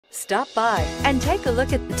Stop by and take a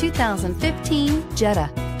look at the 2015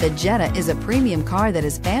 Jetta. The Jetta is a premium car that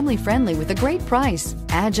is family-friendly with a great price,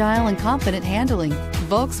 agile and confident handling.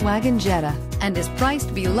 Volkswagen Jetta, and is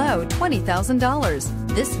priced below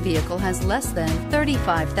 $20,000. This vehicle has less than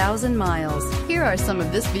 35,000 miles. Here are some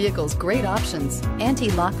of this vehicle's great options: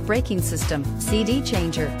 anti-lock braking system, CD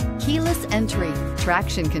changer, keyless entry,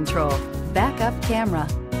 traction control, backup camera,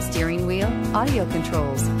 steering wheel audio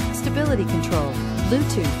controls, stability control,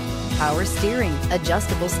 Bluetooth, power steering,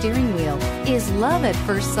 adjustable steering wheel. Is love at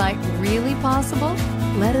first sight really possible?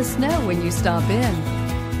 Let us know when you stop in.